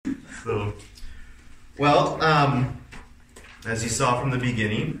So, well, as you saw from the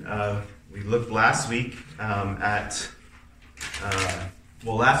beginning, we looked last week last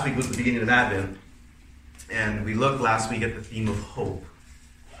week was the beginning of Advent, and we looked last week at the theme of hope.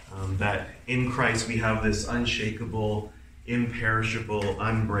 That in Christ we have this unshakable, imperishable,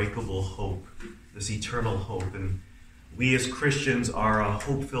 unbreakable hope, this eternal hope. And we as Christians are a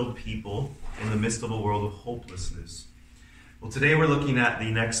hope-filled people in the midst of a world of hopelessness. Well, today we're looking at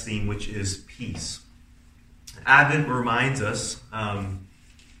the next theme, which is peace. Advent reminds us of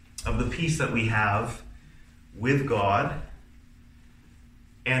the peace that we have with God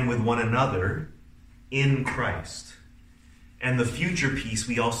and with one another in Christ, and the future peace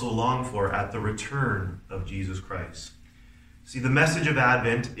we also long for at the return of Jesus Christ. See, the message of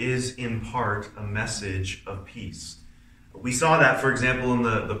Advent is in part a message of peace. We saw that, for example, in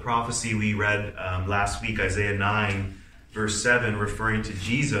the prophecy we read last week, Isaiah 9, verse 7, referring to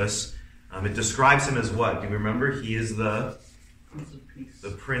Jesus. It describes him as what? Do you remember? He is the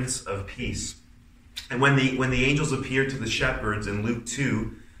Prince of Peace. And when the angels appeared to the shepherds in Luke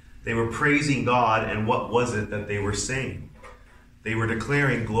 2, they were praising God, and what was it that they were saying? They were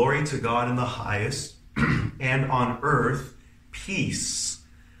declaring glory to God in the highest, and on earth peace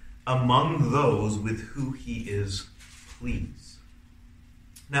among those with who he is pleased.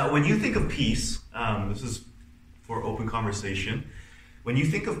 Now, when you think of peace, this is for open conversation. When you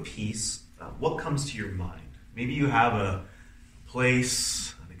think of peace, what comes to your mind? Maybe you have a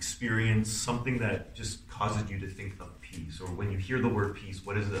place, an experience, something that just causes you to think of peace. Or when you hear the word peace,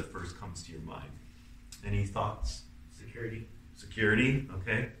 what is it that first comes to your mind? Any thoughts? Security. Security?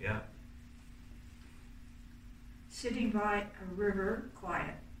 Okay, yeah. Sitting by a river,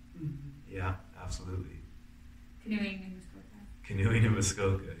 quiet. Mm-hmm. Yeah, absolutely. Canoeing in Muskoka. Canoeing in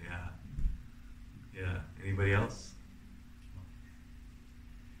Muskoka, yeah. Yeah. Anybody else?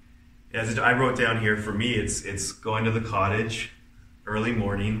 As I wrote down here, for me, it's going to the cottage early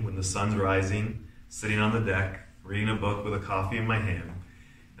morning when the sun's rising, sitting on the deck, reading a book with a coffee in my hand,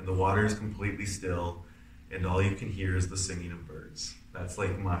 and the water is completely still, and all you can hear is the singing of birds. That's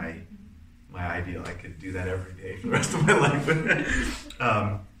like my ideal. I could do that every day for the rest of my life.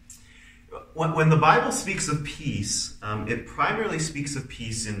 When the Bible speaks of peace, it primarily speaks of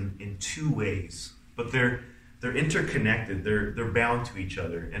peace in two ways, but they're interconnected. They're bound to each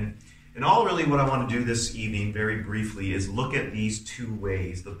other. And all really what I want to do this evening, very briefly, is look at these two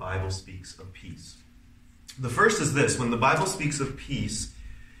ways the Bible speaks of peace. The first is this: when the Bible speaks of peace,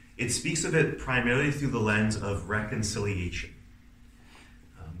 it speaks of it primarily through the lens of reconciliation.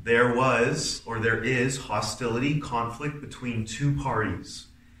 There was, or there is, hostility, conflict between two parties.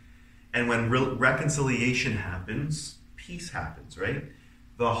 And when reconciliation happens, peace happens, right?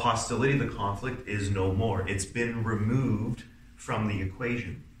 The hostility, the conflict is no more. It's been removed from the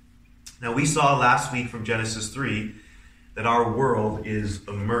equation. Now, we saw last week from Genesis 3 that our world is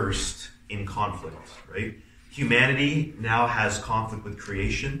immersed in conflict, right? Humanity now has conflict with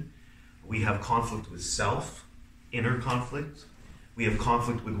creation. We have conflict with self, inner conflict. We have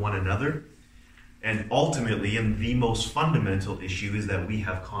conflict with one another. And ultimately, and the most fundamental issue, is that we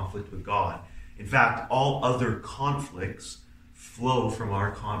have conflict with God. In fact, all other conflicts flow from our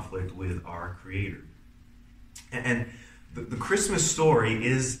conflict with our Creator. And the Christmas story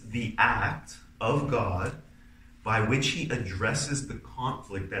is the act of God by which he addresses the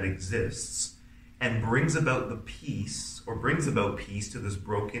conflict that exists and brings about peace to this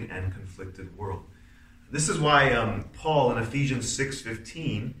broken and conflicted world. This is why Paul in Ephesians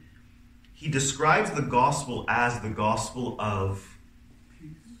 6:15, he describes the gospel as the gospel of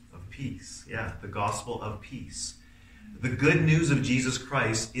peace. Yeah, the gospel of peace. The good news of Jesus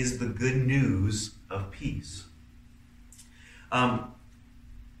Christ is the good news of peace.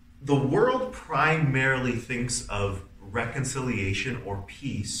 The world primarily thinks of reconciliation or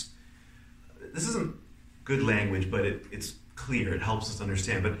peace. This isn't good language, but it's clear. It helps us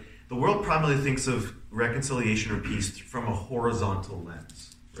understand. But the world primarily thinks of reconciliation or peace from a horizontal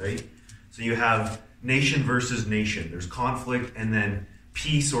lens, right? So you have nation versus nation. There's conflict, and then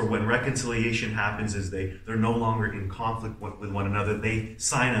peace, or when reconciliation happens, is they're no longer in conflict with one another. They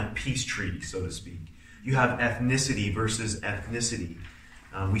sign a peace treaty, so to speak. You have ethnicity versus ethnicity.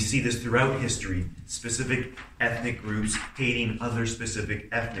 We see this throughout history. Specific ethnic groups hating other specific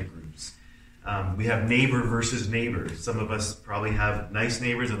ethnic groups. We have neighbor versus neighbor. Some of us probably have nice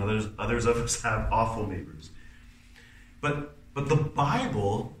neighbors, and others of us have awful neighbors. But the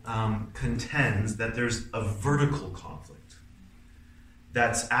Bible contends that there's a vertical conflict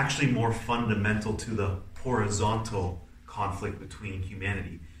that's actually more fundamental to the horizontal conflict between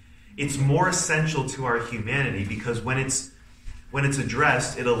humanity. It's more essential to our humanity because when it's when it's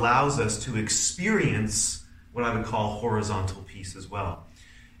addressed, it allows us to experience what I would call horizontal peace as well.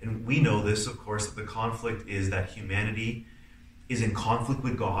 And we know this, of course, that the conflict is that humanity is in conflict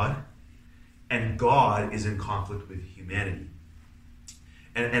with God, and God is in conflict with humanity.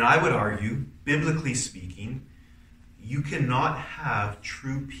 And I would argue, biblically speaking, you cannot have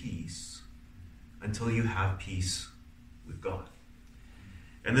true peace until you have peace with God.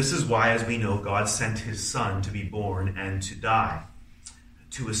 And this is why, as we know, God sent his Son to be born and to die,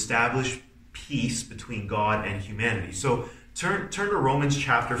 to establish peace between God and humanity. So turn to Romans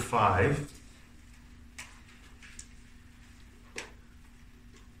chapter 5.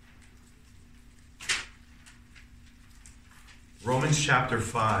 Romans chapter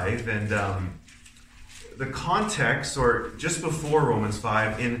 5, and the context, or just before Romans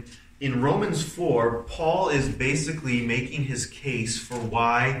 5, in Romans 4, Paul is basically making his case for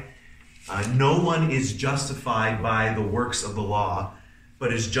why no one is justified by the works of the law,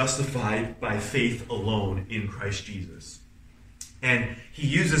 but is justified by faith alone in Christ Jesus. And he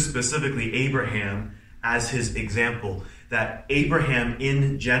uses specifically Abraham as his example, that Abraham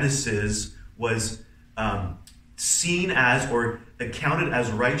in Genesis was seen as or accounted as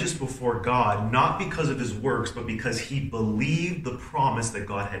righteous before God, not because of his works, but because he believed the promise that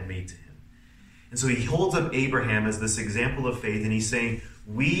God had made to him. And so he holds up Abraham as this example of faith, and he's saying,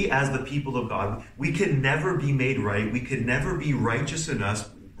 we as the people of God, we can never be made right. We could never be righteous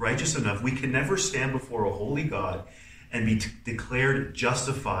enough. We can never stand before a holy God and be declared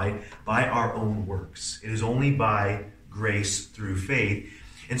justified by our own works. It is only by grace through faith.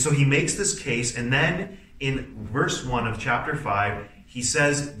 And so he makes this case, and then in verse 1 of chapter 5, he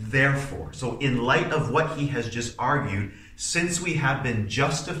says, therefore. So in light of what he has just argued, since we have been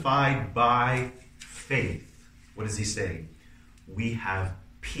justified by faith, what does he say? We have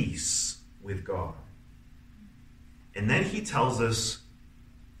peace with God. And then he tells us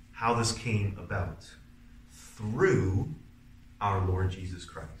how this came about. Through our Lord Jesus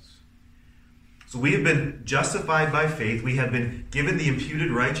Christ. So we have been justified by faith. We have been given the imputed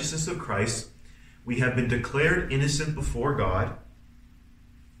righteousness of Christ. We have been declared innocent before God.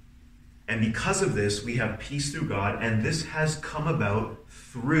 And because of this, we have peace through God. And this has come about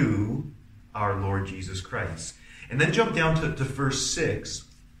through our Lord Jesus Christ. And then jump down to verse 6.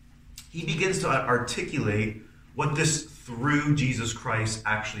 He begins to articulate what this through Jesus Christ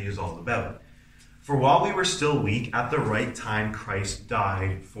actually is all about. For while we were still weak, at the right time Christ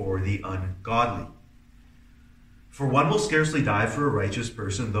died for the ungodly. For one will scarcely die for a righteous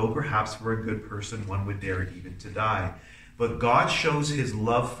person, though perhaps for a good person one would dare even to die. But God shows his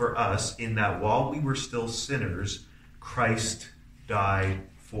love for us in that while we were still sinners, Christ died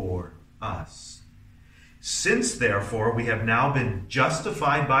for us. Since, therefore, we have now been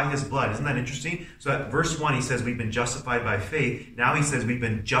justified by his blood. Isn't that interesting? So at verse 1, he says we've been justified by faith. Now he says we've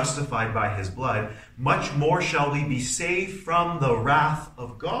been justified by his blood. Much more shall we be saved from the wrath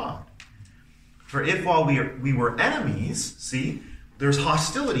of God. For if while we were enemies, see, there's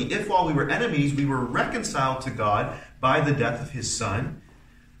hostility. If while we were enemies, we were reconciled to God by the death of his Son,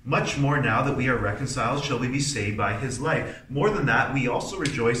 much more now that we are reconciled shall we be saved by his life. More than that, we also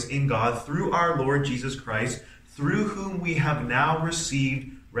rejoice in God through our Lord Jesus Christ, through whom we have now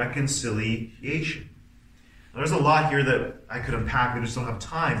received reconciliation. Now, there's a lot here that I could unpack. We just don't have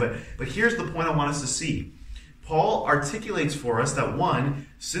time. But here's the point I want us to see. Paul articulates for us that, one,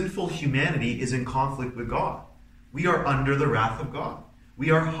 sinful humanity is in conflict with God. We are under the wrath of God. We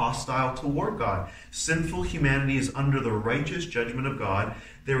are hostile toward God. Sinful humanity is under the righteous judgment of God.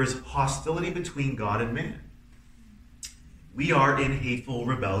 There is hostility between God and man. We are in hateful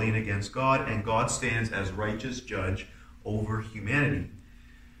rebellion against God, and God stands as righteous judge over humanity.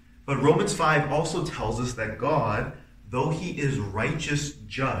 But Romans 5 also tells us that God, though he is righteous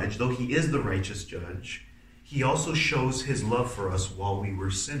judge, though he is the righteous judge, he also shows his love for us while we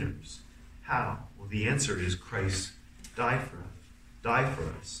were sinners. How? Well, the answer is Christ died for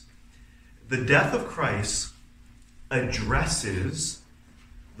us. The death of Christ addresses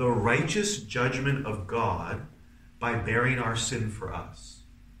the righteous judgment of God by bearing our sin for us.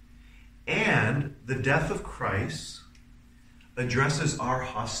 And the death of Christ addresses our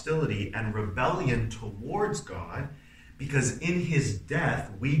hostility and rebellion towards God, because in his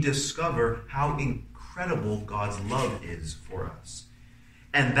death we discover how incredible God's love is for us.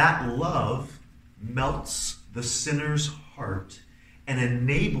 And that love melts the sinner's heart and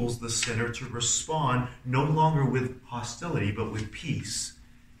enables the sinner to respond no longer with hostility, but with peace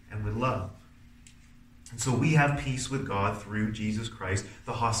and with love. And so we have peace with God through Jesus Christ.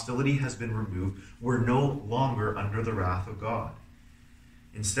 The hostility has been removed. We're no longer under the wrath of God.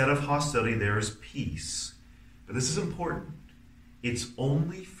 Instead of hostility, there is peace. But this is important. It's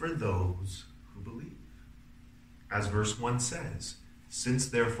only for those who believe. As verse 1 says, since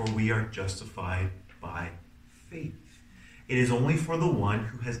therefore we are justified by faith. It is only for the one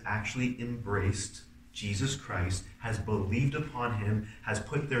who has actually embraced Jesus Christ, has believed upon him, has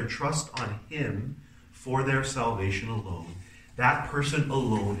put their trust on him for their salvation alone. That person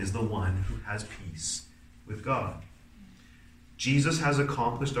alone is the one who has peace with God. Jesus has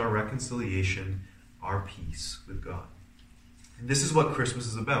accomplished our reconciliation, our peace with God. And this is what Christmas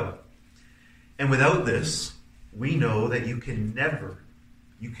is about. And without this, we know that you can never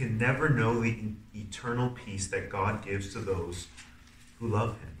know the eternal peace that God gives to those who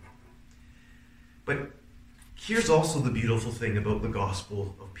love him. But here's also the beautiful thing about the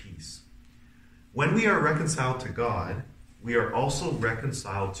gospel of peace. When we are reconciled to God, we are also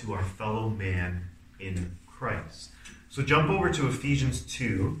reconciled to our fellow man in Christ. So jump over to Ephesians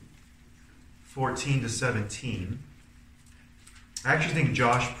 2, 14 to 17. I actually think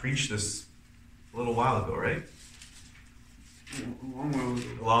Josh preached this a little while ago, right?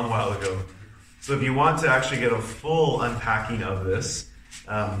 A long while ago. So if you want to actually get a full unpacking of this,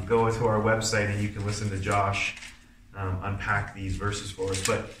 go to our website and you can listen to Josh unpack these verses for us.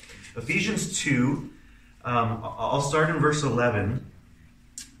 But Ephesians 2, I'll start in verse 11.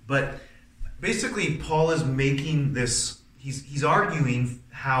 But basically, Paul is making this, he's arguing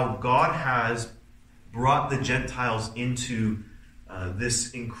how God has brought the Gentiles into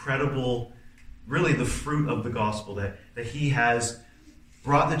this incredible, really the fruit of the gospel, that he has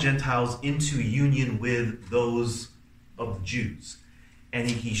brought the Gentiles into union with those of the Jews. And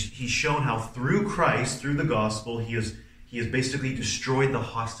he's shown how through Christ, through the gospel, he has basically destroyed the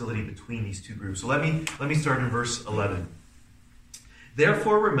hostility between these two groups. So let me start in verse 11.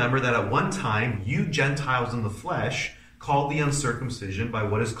 Therefore remember that at one time you Gentiles in the flesh, called the uncircumcision by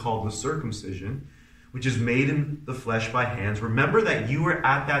what is called the circumcision, which is made in the flesh by hands. Remember that you were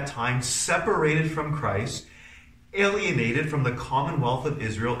at that time separated from Christ, alienated from the commonwealth of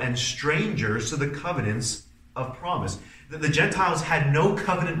Israel, and strangers to the covenants of promise. The Gentiles had no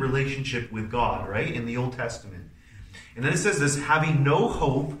covenant relationship with God, right, in the Old Testament. And then it says this, having no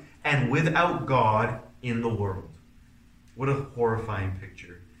hope and without God in the world. What a horrifying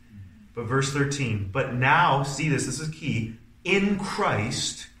picture. But verse 13, but now, see this is key, in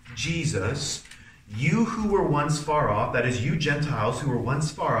Christ Jesus, you who were once far off, that is you Gentiles who were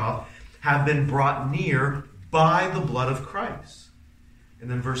once far off, have been brought near by the blood of Christ. And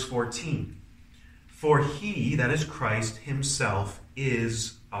then verse 14, for he, that is Christ himself,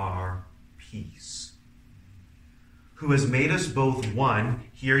 is our peace, who has made us both one.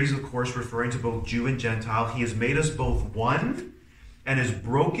 Here he's of course referring to both Jew and Gentile. He has made us both one and has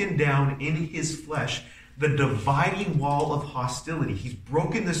broken down in his flesh the dividing wall of hostility. He's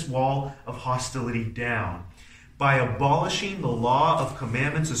broken this wall of hostility down by abolishing the law of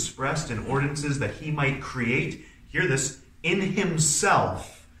commandments expressed in ordinances, that he might create, hear this, in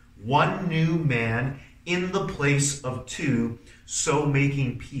himself one new man in the place of two, so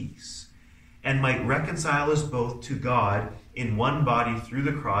making peace, and might reconcile us both to God in one body through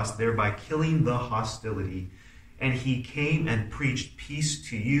the cross, thereby killing the hostility. And he came and preached peace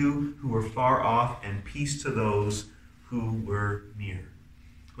to you who were far off, and peace to those who were near.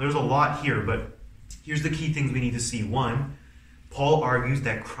 There's a lot here, but here's the key things we need to see. One, Paul argues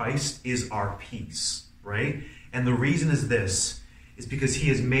that Christ is our peace, right? And the reason is this, is because he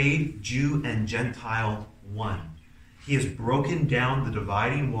has made Jew and Gentile one. He has broken down the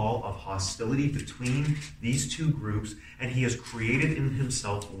dividing wall of hostility between these two groups, and he has created in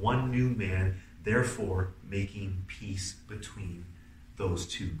himself one new man, therefore making peace between those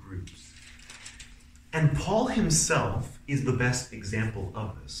two groups. And Paul himself is the best example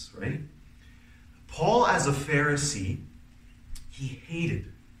of this, right? Paul, as a Pharisee, he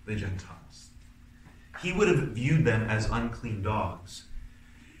hated the Gentiles. He would have viewed them as unclean dogs.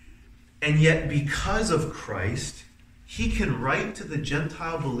 And yet, because of Christ, he can write to the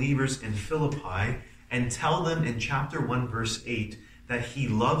Gentile believers in Philippi and tell them in chapter 1, verse 8, that he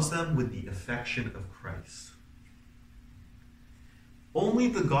loves them with the affection of Christ. Only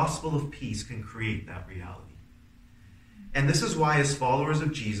the gospel of peace can create that reality. And this is why, as followers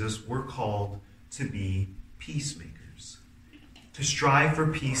of Jesus, we're called to be peacemakers, to strive for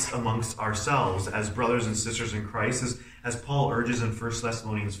peace amongst ourselves as brothers and sisters in Christ, as Paul urges in 1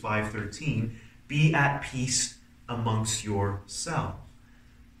 Thessalonians 5:13, be at peace amongst yourselves.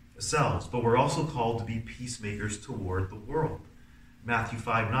 But we're also called to be peacemakers toward the world. Matthew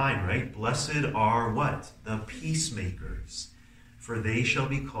 5:9, right? Blessed are what? The peacemakers, for they shall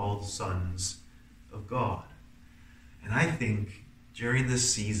be called sons of God. And I think during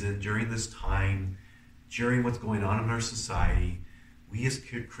this season, during this time, during what's going on in our society, we as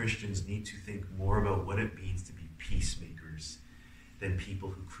Christians need to think more about what it means to be peacemakers than people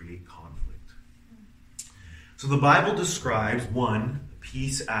who create conflict. So the Bible describes, one,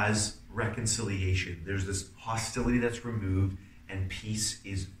 peace as reconciliation. There's this hostility that's removed and peace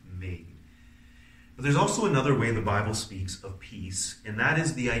is made. But there's also another way the Bible speaks of peace, and that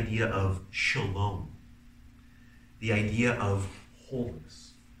is the idea of shalom, the idea of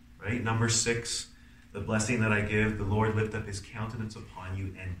wholeness, right? Number 6, the blessing that I give, the Lord lift up his countenance upon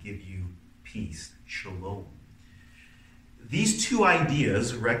you and give you peace, shalom. These two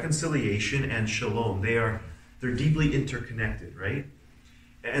ideas, reconciliation and shalom, they're deeply interconnected, right?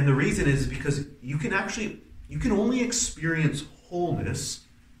 And the reason is because you can only experience wholeness,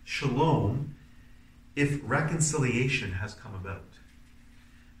 shalom, if reconciliation has come about.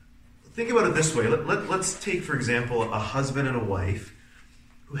 Think about it this way. Let's take, for example, a husband and a wife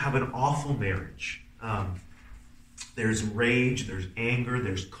who have an awful marriage. There's rage, there's anger,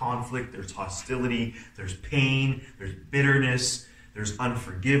 there's conflict, there's hostility, there's pain, there's bitterness, there's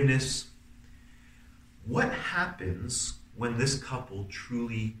unforgiveness. What happens when this couple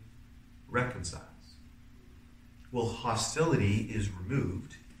truly reconciles? Well, hostility is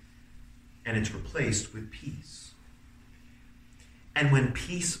removed and it's replaced with peace. And when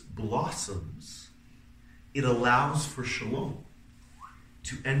peace blossoms, it allows for shalom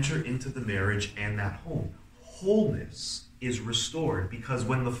to enter into the marriage and that home. Wholeness is restored because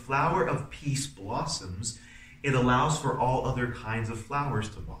when the flower of peace blossoms, it allows for all other kinds of flowers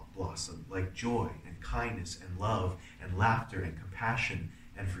to blossom, like joy and kindness and love and laughter and compassion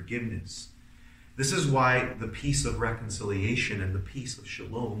and forgiveness. This is why the peace of reconciliation and the peace of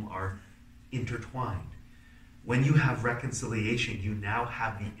shalom are intertwined. When you have reconciliation, you now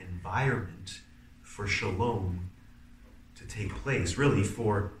have the environment for shalom to take place, really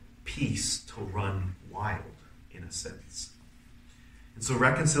for peace to run wild, in a sense. And so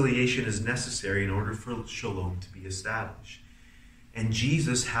reconciliation is necessary in order for shalom to be established. And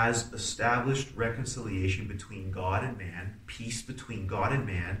Jesus has established reconciliation between God and man, peace between God and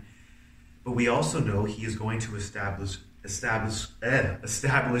man, but we also know he is going to establish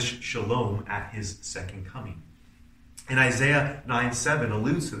shalom at his second coming. And Isaiah 9:7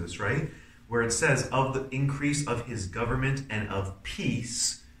 alludes to this, right? Where it says, of the increase of his government and of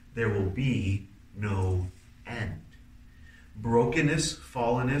peace, there will be no end. Brokenness,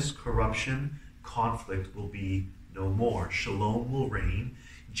 fallenness, corruption, conflict will be no more. Shalom will reign.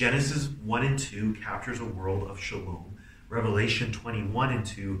 Genesis 1 and 2 captures a world of shalom. Revelation 21 and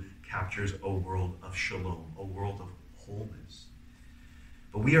 2 captures a world of shalom, a world of wholeness.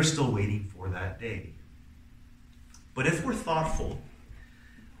 But we are still waiting for that day. But if we're thoughtful,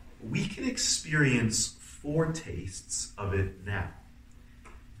 we can experience foretastes of it now.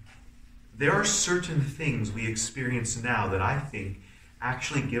 There are certain things we experience now that I think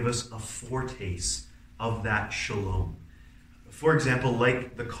actually give us a foretaste of that shalom. For example,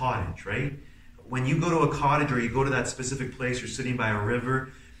 like the cottage, right? When you go to a cottage or you go to that specific place, you're sitting by a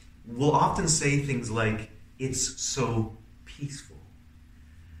river, we'll often say things like, it's so peaceful.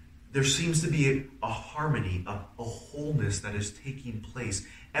 There seems to be a harmony, a wholeness that is taking place.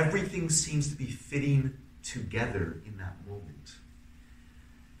 Everything seems to be fitting together in that moment.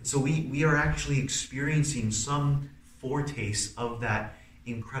 And so we are actually experiencing some foretaste of that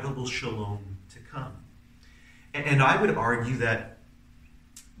incredible shalom to come. And I would argue that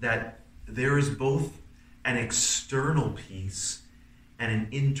there is both an external peace and an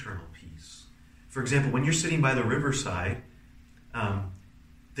internal peace. For example, when you're sitting by the riverside,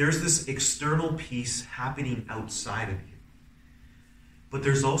 there's this external peace happening outside of you. But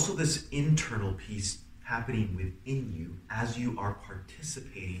there's also this internal peace happening within you as you are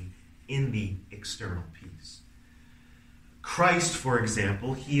participating in the external peace. Christ, for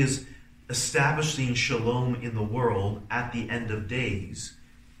example, he is establishing shalom in the world at the end of days.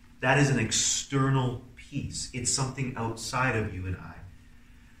 That is an external peace. It's something outside of you and I.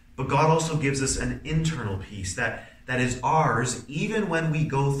 But God also gives us an internal peace that is ours even when we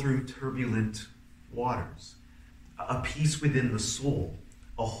go through turbulent waters. A peace within the soul,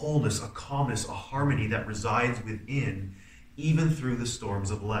 a wholeness, a calmness, a harmony that resides within even through the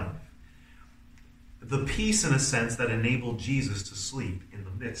storms of life. The peace, in a sense, that enabled Jesus to sleep in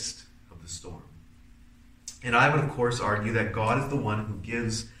the midst of the storm. And I would, of course, argue that God is the one who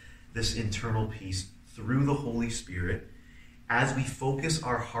gives this internal peace through the Holy Spirit as we focus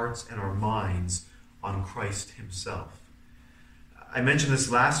our hearts and our minds on Christ himself. I mentioned this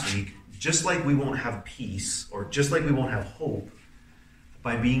last week. Just like we won't have peace, or just like we won't have hope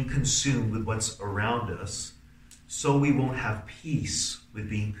by being consumed with what's around us, so we won't have peace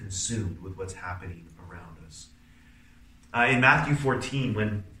with being consumed with what's happening around us. In Matthew 14,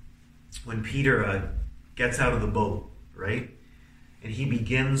 when Peter gets out of the boat, right? And he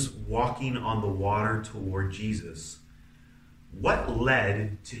begins walking on the water toward Jesus. What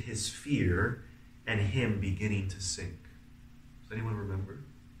led to his fear and him beginning to sink? Does anyone remember?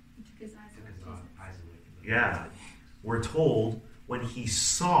 He took his eyes away from Jesus. Yeah. We're told when he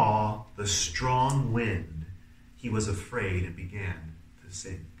saw the strong wind, he was afraid and began to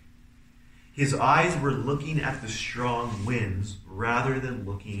sink. His eyes were looking at the strong winds rather than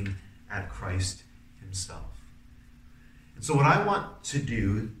looking at Christ himself. And so what I want to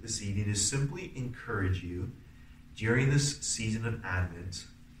do this evening is simply encourage you during this season of Advent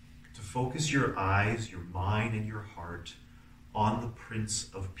to focus your eyes, your mind, and your heart on the Prince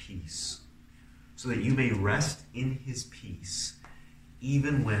of Peace, so that you may rest in his peace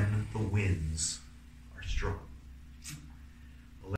even when the winds are strong.